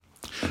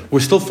We're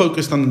still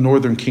focused on the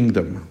northern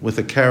kingdom with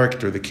a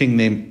character, the king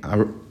named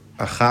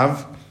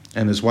Achav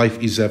and his wife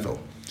Izebel.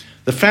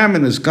 The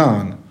famine is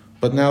gone,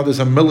 but now there's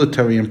a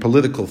military and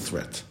political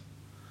threat.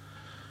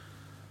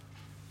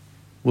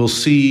 We'll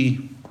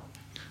see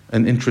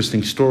an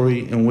interesting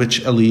story in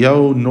which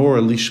Eliyahu nor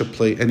Elisha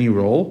play any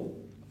role.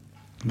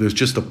 There's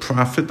just a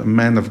prophet, a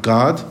man of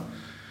God,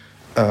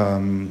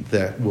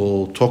 that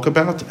we'll talk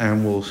about,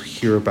 and we'll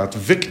hear about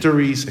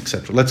victories,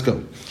 etc. Let's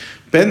go.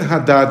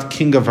 Ben-Hadad,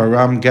 king of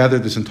Aram,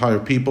 gathered his entire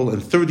people,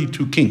 and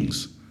 32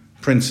 kings,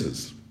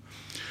 princes,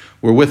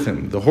 were with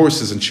him. The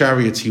horses and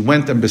chariots, he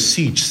went and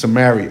besieged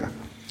Samaria.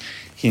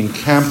 He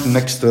encamped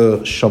next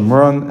to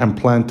Shomron and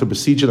planned to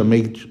besiege it and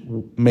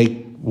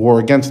make war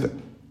against it.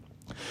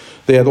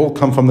 They had all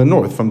come from the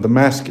north, from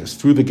Damascus,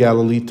 through the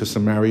Galilee to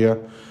Samaria,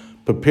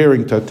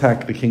 preparing to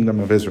attack the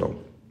kingdom of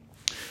Israel.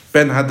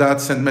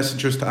 Ben-Hadad sent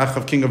messengers to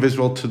Achav, king of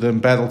Israel, to the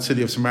embattled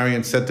city of Samaria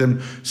and said to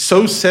him,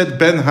 "So said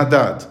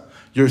Ben-Hadad,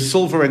 your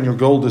silver and your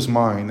gold is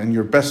mine, and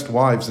your best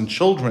wives and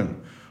children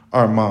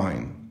are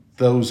mine."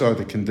 Those are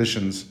the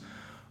conditions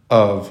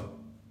of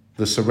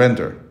the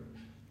surrender.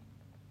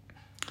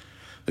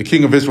 The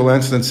king of Israel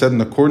answered and said, "In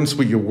accordance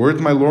with your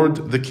word, my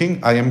lord, the king,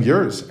 I am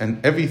yours, and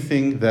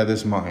everything that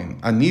is mine.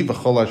 Ani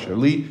v'chol asher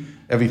li,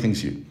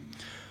 everything's you."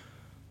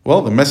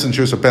 Well, the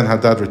messengers of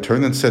Ben-Hadad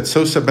returned and said,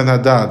 "So said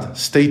Ben-Hadad,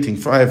 stating,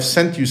 for I have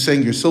sent you,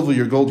 saying, your silver,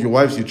 your gold, your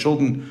wives, your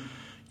children,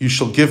 you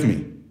shall give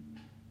me."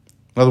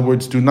 In other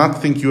words, do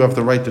not think you have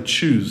the right to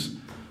choose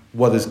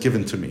what is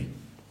given to me.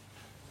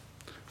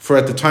 "For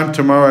at the time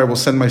tomorrow I will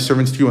send my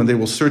servants to you, and they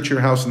will search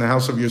your house and the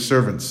house of your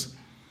servants.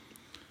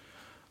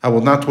 I will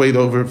not wait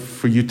over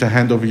for you to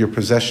hand over your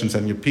possessions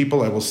and your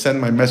people. I will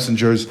send my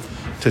messengers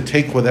to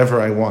take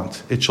whatever I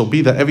want. It shall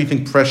be that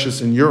everything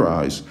precious in your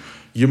eyes,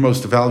 your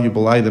most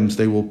valuable items,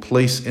 they will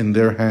place in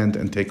their hand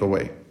and take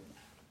away."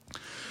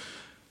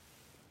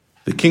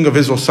 The king of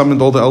Israel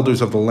summoned all the elders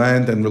of the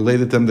land and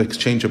related them the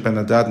exchange of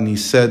Ben-Hadad, and he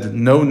said,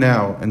 "Know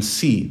now and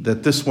see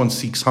that this one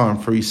seeks harm,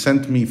 for he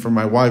sent me for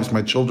my wives,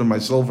 my children, my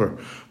silver,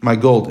 my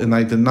gold, and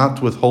I did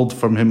not withhold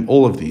from him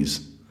all of these.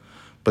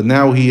 But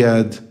now he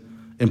had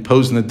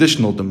imposed an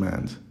additional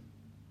demand.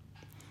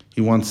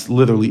 He wants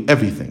literally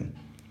everything."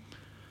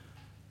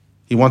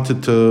 He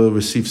wanted to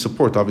receive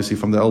support, obviously,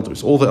 from the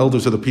elders. All the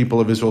elders of the people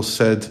of Israel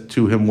said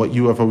to him, "What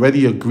you have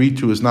already agreed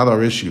to is not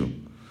our issue,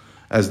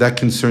 as that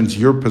concerns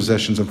your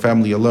possessions and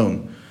family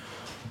alone.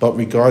 But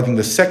regarding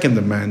the second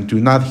demand, do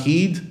not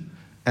heed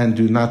and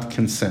do not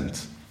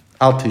consent.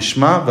 Al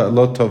tishma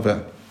ve'lo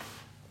toveh."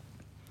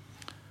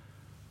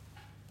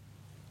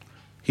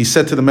 He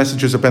said to the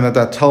messengers of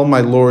Ben-Hadad, "Tell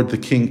my lord the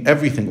king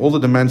everything, all the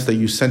demands that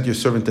you sent your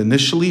servant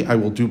initially, I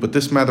will do, but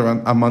this matter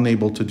I'm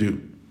unable to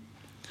do."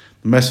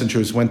 The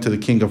messengers went to the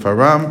king of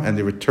Aram, and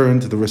they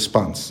returned the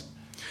response.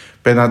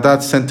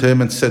 Ben-Hadad sent to him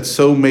and said,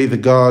 "So may the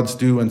gods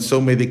do, and so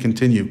may they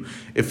continue,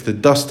 if the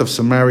dust of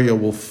Samaria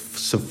will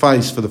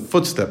suffice for the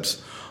footsteps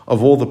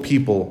of all the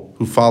people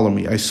who follow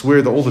me. I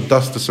swear that all the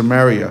dust of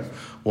Samaria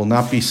will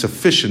not be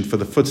sufficient for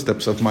the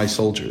footsteps of my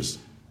soldiers.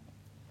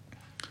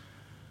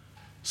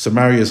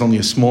 Samaria is only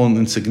a small and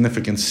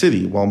insignificant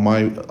city, while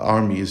my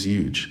army is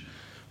huge."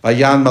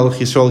 Vayan Melech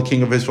Yisrael,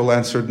 king of Israel,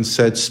 answered and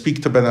said,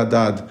 "Speak to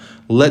Ben-Hadad,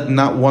 let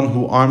not one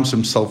who arms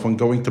himself when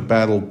going to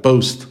battle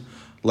boast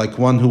like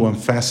one who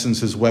unfastens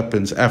his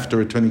weapons after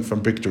returning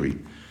from victory.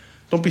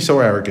 Don't be so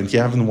arrogant, you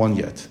haven't won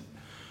yet."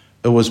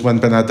 It was when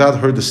Ben-Hadad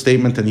heard the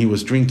statement and he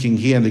was drinking,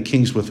 he and the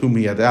kings with whom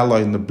he had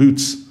allied in the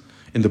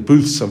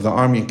booths of the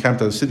army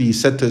encamped at the city, he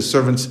said to his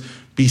servants,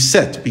 "Be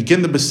set,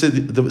 begin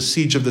the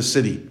siege of the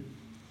city."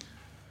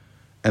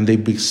 And they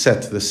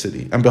beset the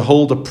city. And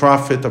behold, a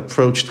prophet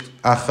approached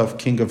Achav,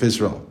 king of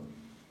Israel.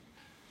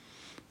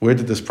 Where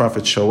did this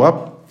prophet show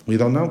up? We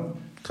don't know.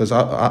 Because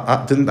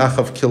didn't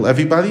Achav kill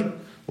everybody?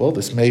 Well,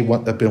 this may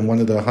have been one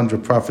of the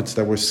 100 prophets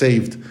that were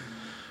saved,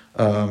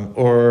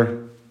 or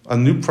a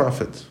new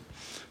prophet.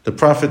 The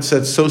prophet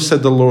said, "So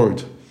said the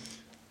Lord,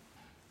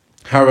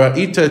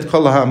 Hara'ita et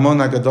kol ha'amon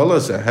hagadol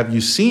hazeh, have you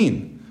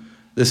seen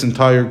this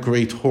entire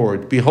great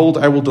horde? Behold,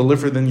 I will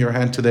deliver it in your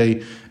hand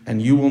today,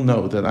 and you will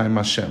know that I am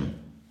Hashem."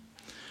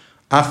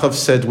 Achav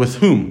said, "With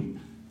whom?"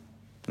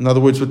 In other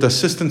words, with the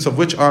assistance of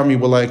which army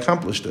will I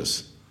accomplish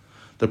this?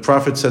 The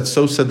prophet said,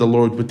 "So said the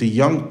Lord, with the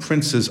young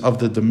princes of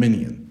the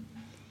dominion."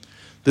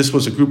 This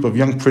was a group of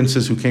young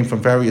princes who came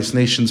from various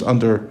nations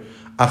under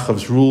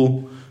Achav's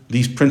rule.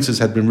 These princes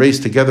had been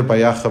raised together by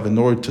Achav in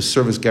order to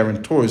serve as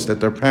guarantors that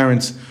their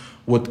parents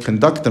would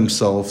conduct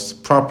themselves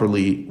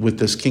properly with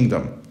this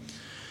kingdom.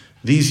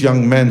 These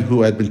young men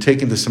who had been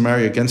taken to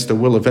Samaria against their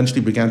will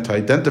eventually began to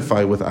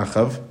identify with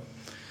Achav,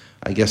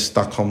 I guess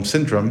Stockholm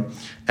Syndrome,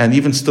 and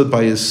even stood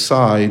by his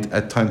side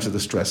at times of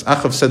distress.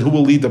 Achav said, "Who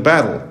will lead the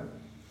battle?"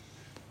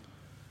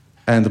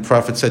 And the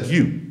prophet said,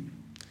 "You."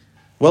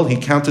 Well, he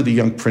counted the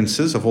young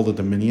princes of all the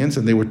dominions,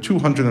 and they were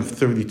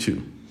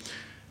 232.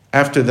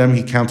 After them,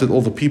 he counted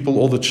all the people,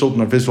 all the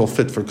children of Israel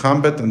fit for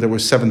combat, and there were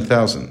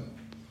 7,000.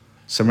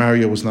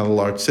 Samaria was not a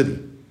large city.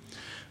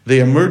 They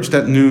emerged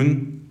at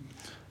noon,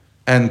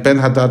 and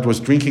Ben-Hadad was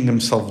drinking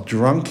himself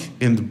drunk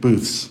in the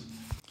booths.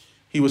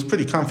 He was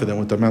pretty confident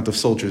with the amount of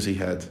soldiers he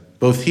had.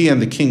 Both he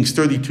and the kings,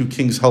 32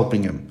 kings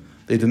helping him.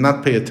 They did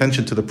not pay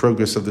attention to the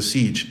progress of the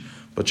siege,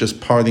 but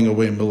just parting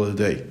away in the middle of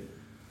the day.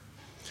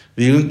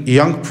 The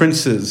young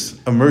princes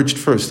emerged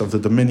first of the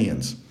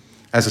dominions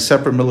as a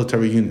separate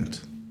military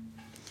unit.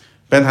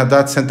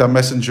 Ben-Hadad sent out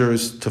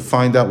messengers to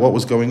find out what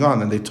was going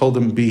on, and they told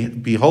him,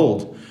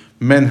 behold,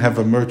 men have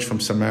emerged from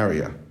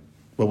Samaria.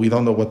 But we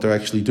don't know what they're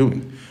actually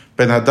doing.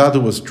 Ben-Hadad,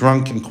 who was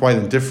drunk and quite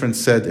indifferent,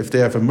 said, if they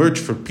have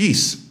emerged for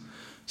peace,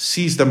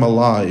 seize them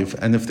alive,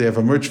 and if they have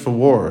emerged for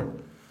war,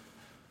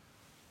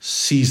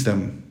 seize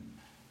them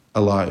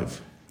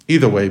alive.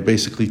 Either way,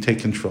 basically take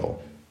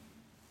control.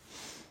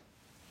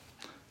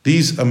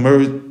 These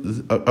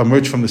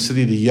emerged from the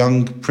city the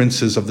young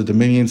princes of the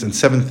dominions and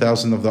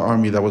 7,000 of the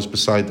army that was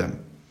beside them.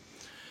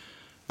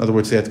 In other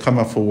words, they had come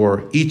out for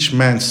war. Each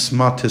man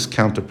smote his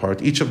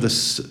counterpart. Each of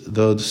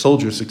the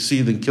soldiers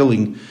succeeded in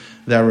killing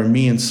the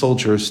Aramean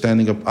soldier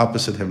standing up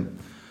opposite him.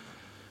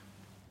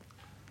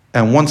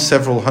 And once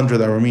several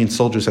hundred Aramean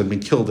soldiers had been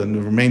killed and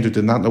the remainder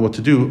did not know what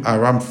to do,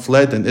 Aram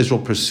fled and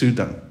Israel pursued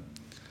them.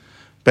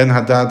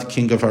 Ben-Hadad,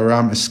 king of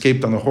Aram,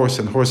 escaped on a horse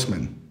and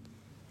horsemen.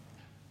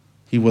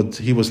 He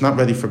was not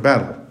ready for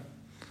battle.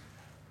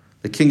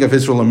 The king of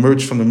Israel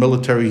emerged from the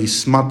military. He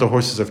smote the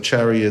horses of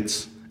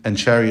chariots, and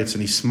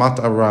he smote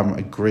Aram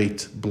a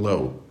great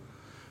blow.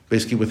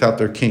 Basically, without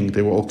their king,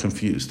 they were all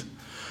confused.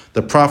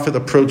 The prophet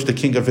approached the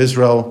king of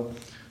Israel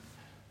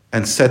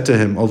and said to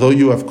him, although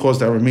you have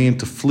caused Aramean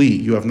to flee,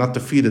 you have not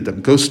defeated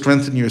them. Go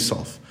strengthen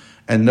yourself,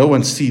 and know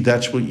and see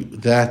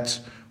that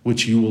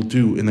which you will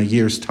do in a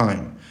year's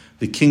time.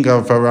 The king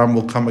of Aram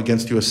will come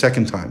against you a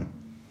second time.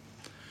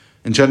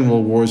 In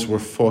general, wars were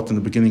fought in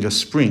the beginning of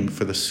spring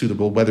for the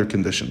suitable weather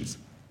conditions.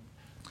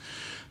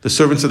 The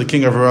servants of the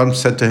king of Aram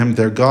said to him,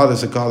 their God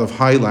is a God of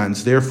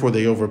highlands, therefore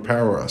they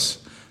overpower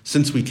us.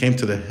 Since we came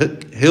to the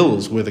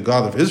hills where the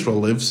God of Israel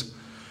lives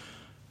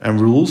and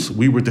rules,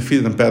 we were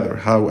defeated and better.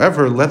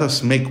 However, let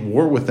us make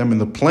war with them in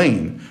the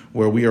plain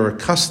where we are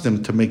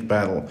accustomed to make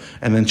battle,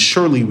 and then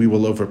surely we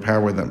will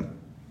overpower them.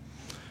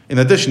 In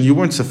addition, you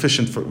weren't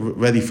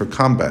ready for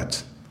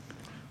combat.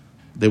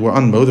 They were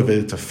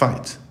unmotivated to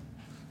fight.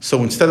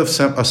 So instead of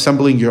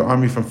assembling your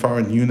army from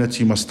foreign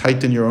units, you must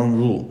tighten your own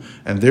rule.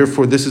 And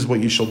therefore this is what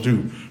you shall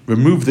do.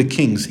 Remove the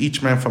kings,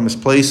 each man from his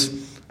place,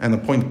 and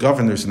appoint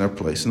governors in their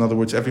place. In other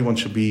words, everyone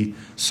should be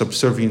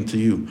subservient to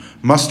you.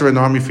 Muster an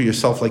army for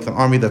yourself like an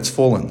army that's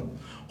fallen.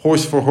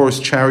 Horse for horse,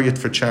 chariot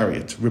for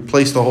chariot.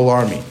 Replace the whole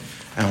army.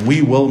 And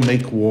we will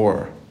make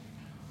war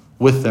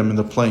with them in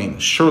the plain.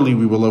 Surely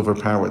we will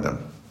overpower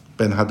them.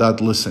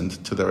 Ben-Hadad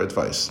listened to their advice.